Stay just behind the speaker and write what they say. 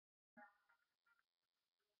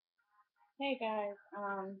Hey guys,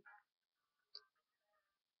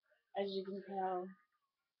 as you can tell,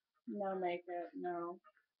 no makeup, no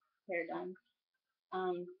hair done.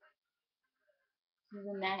 Um, this is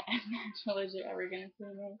a as natural as you're ever gonna see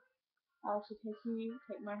me. I'll also take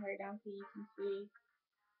my hair down so you can see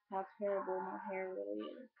how terrible my hair really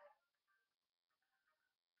is.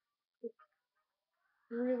 It's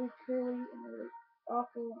really curly and really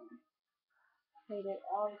awful and I hate it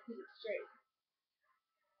all because it's straight.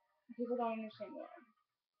 People don't understand why.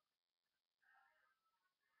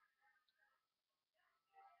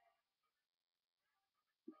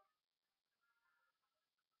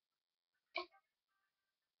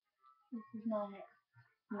 This is my hair,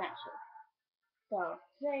 natural. So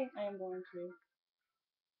today I am going to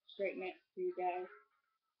straighten it for you guys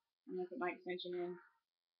and put my extension in.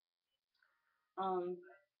 Um,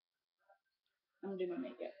 I'm gonna do my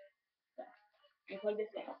makeup. So, I'm gonna plug this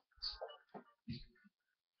in.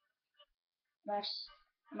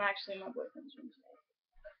 I'm actually in my boyfriend's room today.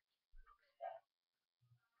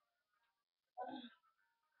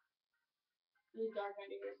 It's dark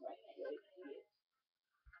under here, so I can't really see it.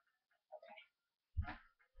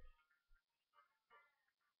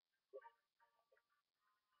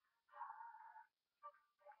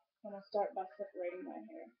 I'm gonna start by separating my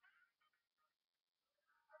hair.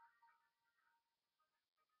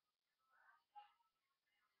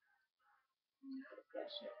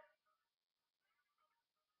 Brush it.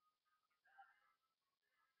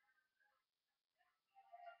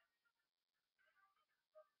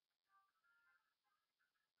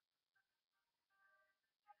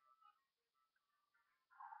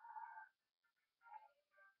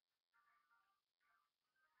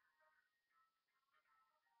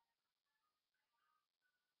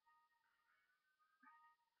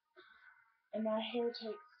 And my hair takes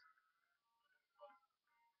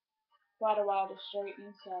quite a while to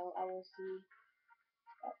straighten, so I will see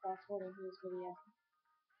fast forwarding through this video.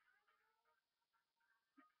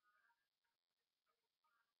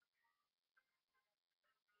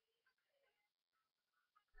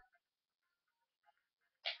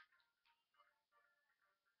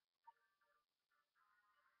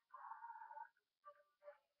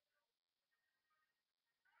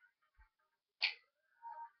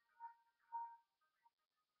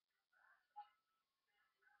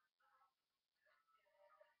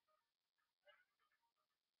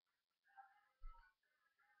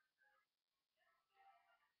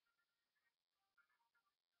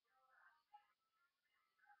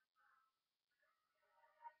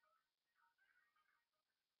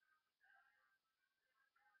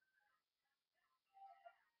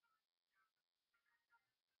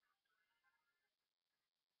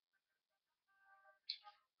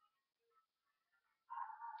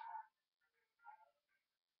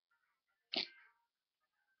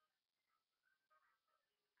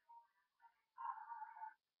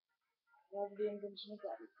 Love the invention of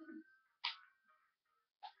everything.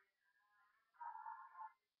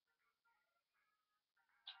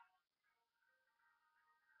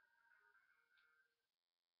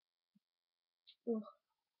 Ugh,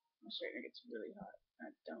 my straightener gets really hot.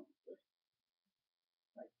 I don't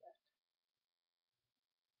like that.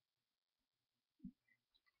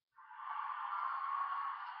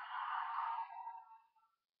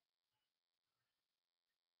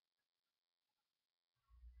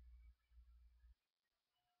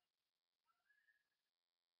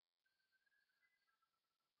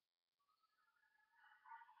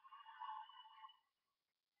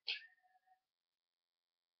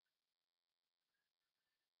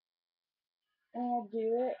 And I'll do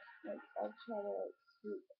it, like, I'll try to, like,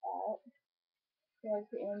 scoop out. So, like,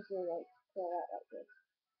 the ends will, like, curl out like this.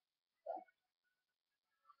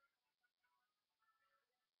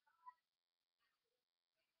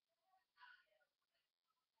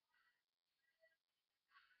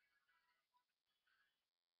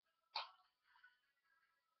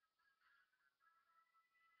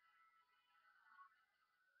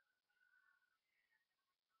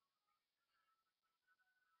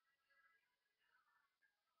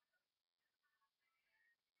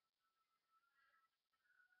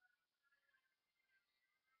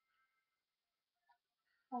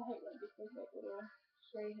 I hate when it gets like little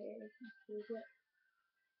stray hairs and squeeze it.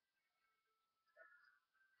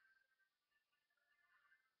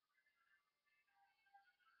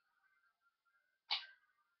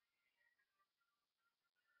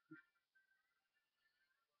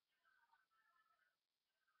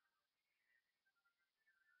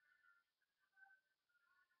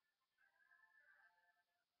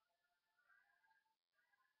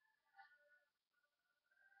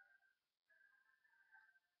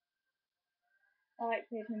 I like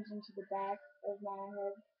to pay attention to the back of my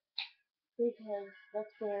head because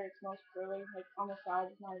that's where it's most curly. Like on the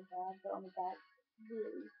sides, it's not as bad, but on the back,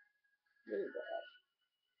 really, really bad.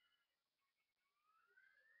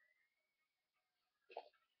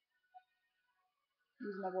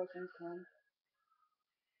 Using my boyfriend's comb.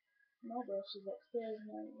 My brush is upstairs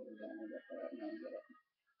and I really don't want to get there and I get it.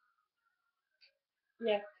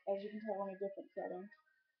 Yeah, as you can tell, in a different setting.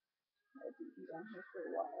 I'll be down here for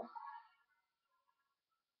a while.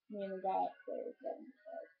 Me and the guy upstairs having a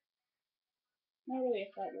fight. Not really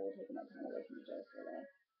a fight, really taking my time away from each other for a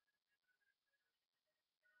while.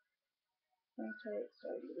 Until it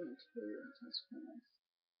started getting too intense for us.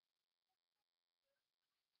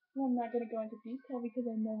 Well, I'm not going to go into detail because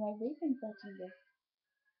I know my vaping's watching this.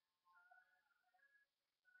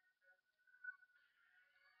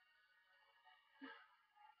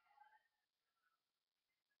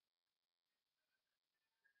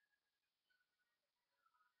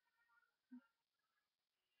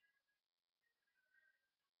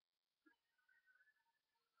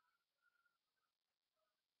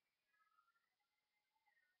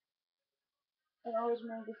 And always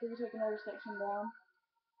remember before you take another section down,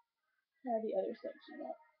 try the other section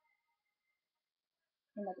up.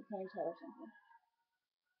 In like a ponytail or something.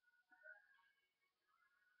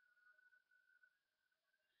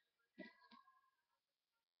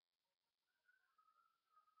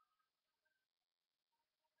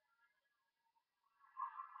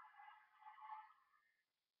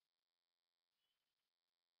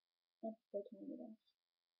 That's so tiny though.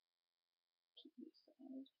 Keep these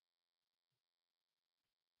side.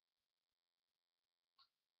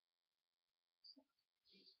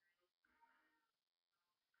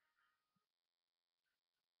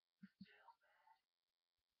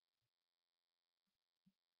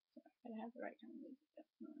 Gotta have the right kind of music.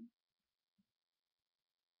 That's mine.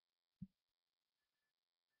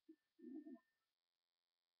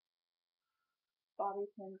 Bobby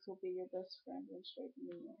pins will be your best friend when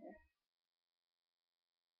straightening your hair.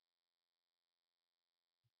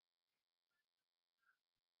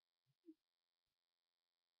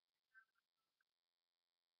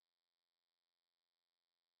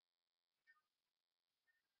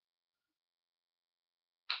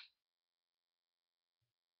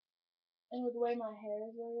 And with the way my hair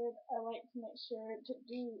is layered, I like to make sure to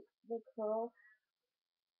do the curl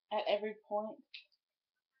at every point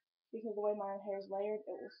because the way my hair is layered, it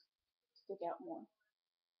will stick out more.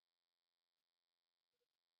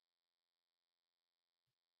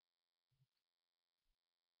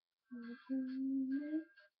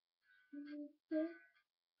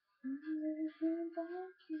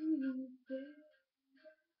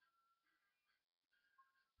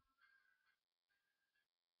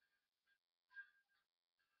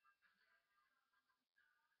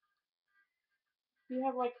 If you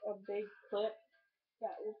have like a big clip,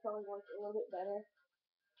 that will probably work a little bit better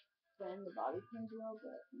than the bobby pins will,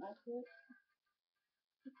 but my clip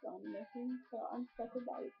is gone missing, so I'm stuck with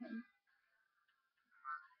bobby pins.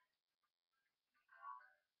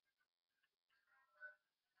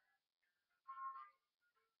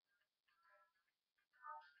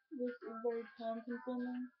 This is very time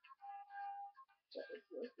consuming, but it's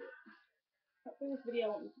worth it. Hopefully this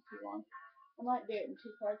video won't be too long. I might do it in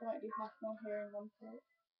two parts. I might do half my hair in one part.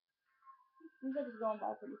 Seems like it's going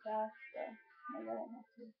by pretty fast, so maybe I won't have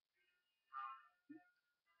to.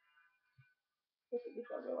 If it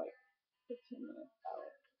gets over like 15 minutes, I'll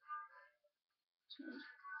change.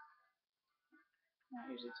 I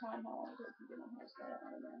don't usually time how long it takes to get my hair set.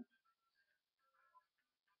 I don't know.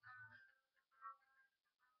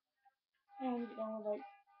 And when you get done with like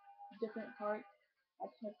different parts, I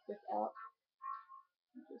take this out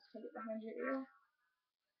and just take it behind your ear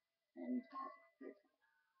and tie it.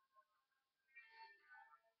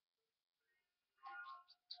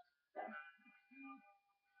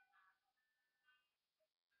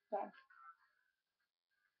 So, I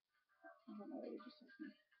don't know what you just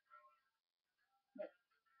said. But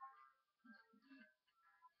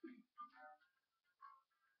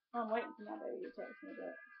I'm waiting for my baby to text me,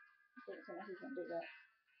 but I think so he's gonna do that.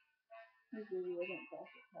 He's busy wasn't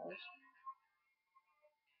class at college.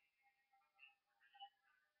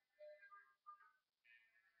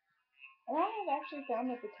 And I have actually found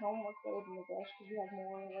that the comb works better than the brush because you have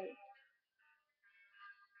more like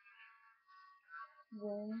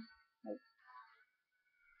room. Like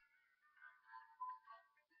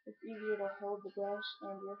it's easier to hold the brush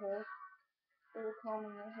and your hair. Or the comb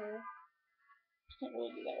in your hair. You can't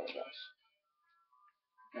really do that with a brush.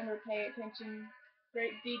 Remember, pay attention.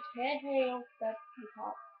 Great detail. That's the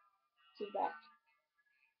top to the back.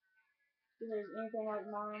 If there's anything like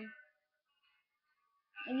mine,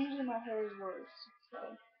 And usually my hair is worse, so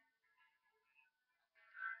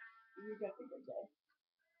you got the good day.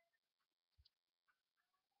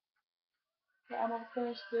 So I'm gonna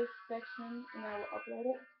finish this section and I will upload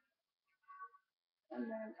it. And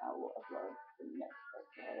then I will upload the next part.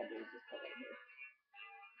 So all I do is just put it here.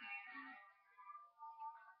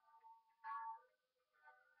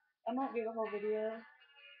 I might do the whole video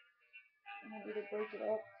and then either break it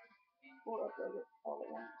up or upload it all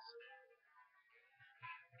at once.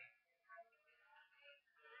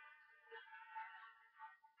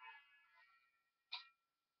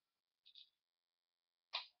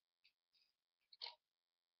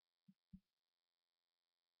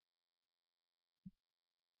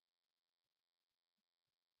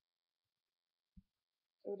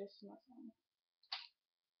 Oh, this is my song.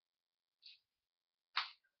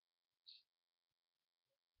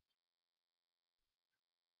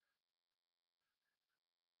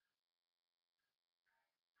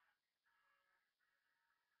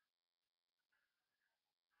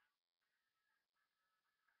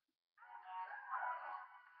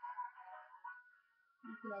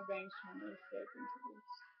 You see my bangs trying to escape into this.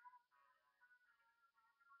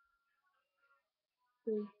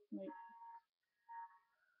 See, like,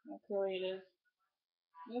 how curly it is.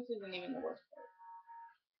 This isn't even the worst part.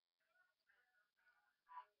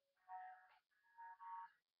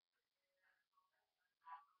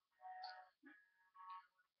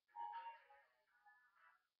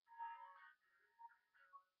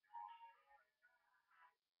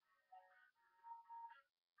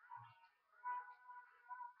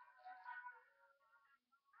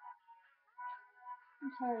 I'm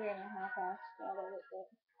probably gonna half-ass out of it, but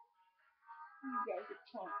you guys are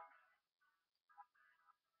chump.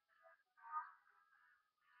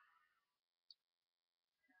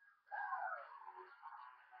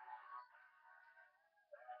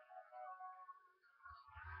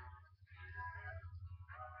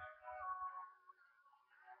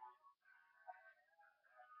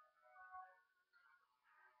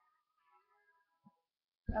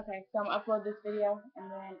 Okay, so I'm gonna upload this video and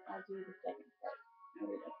then I'll do the second part.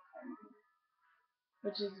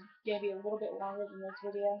 Which is gonna be a little bit longer than this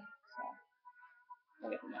video, so I'll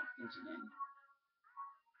get the next extension in.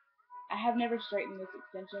 I have never straightened this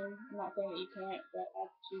extension. I'm not saying that you can't, but I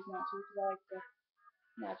choose not to because I like the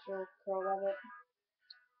natural curl of it.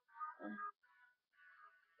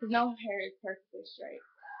 Because no hair is perfectly straight,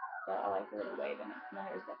 so I like a little wave in it. My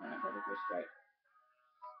hair is definitely not perfectly straight.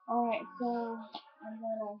 Alright, so I'm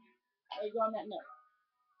gonna go on that note.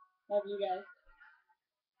 Love you guys.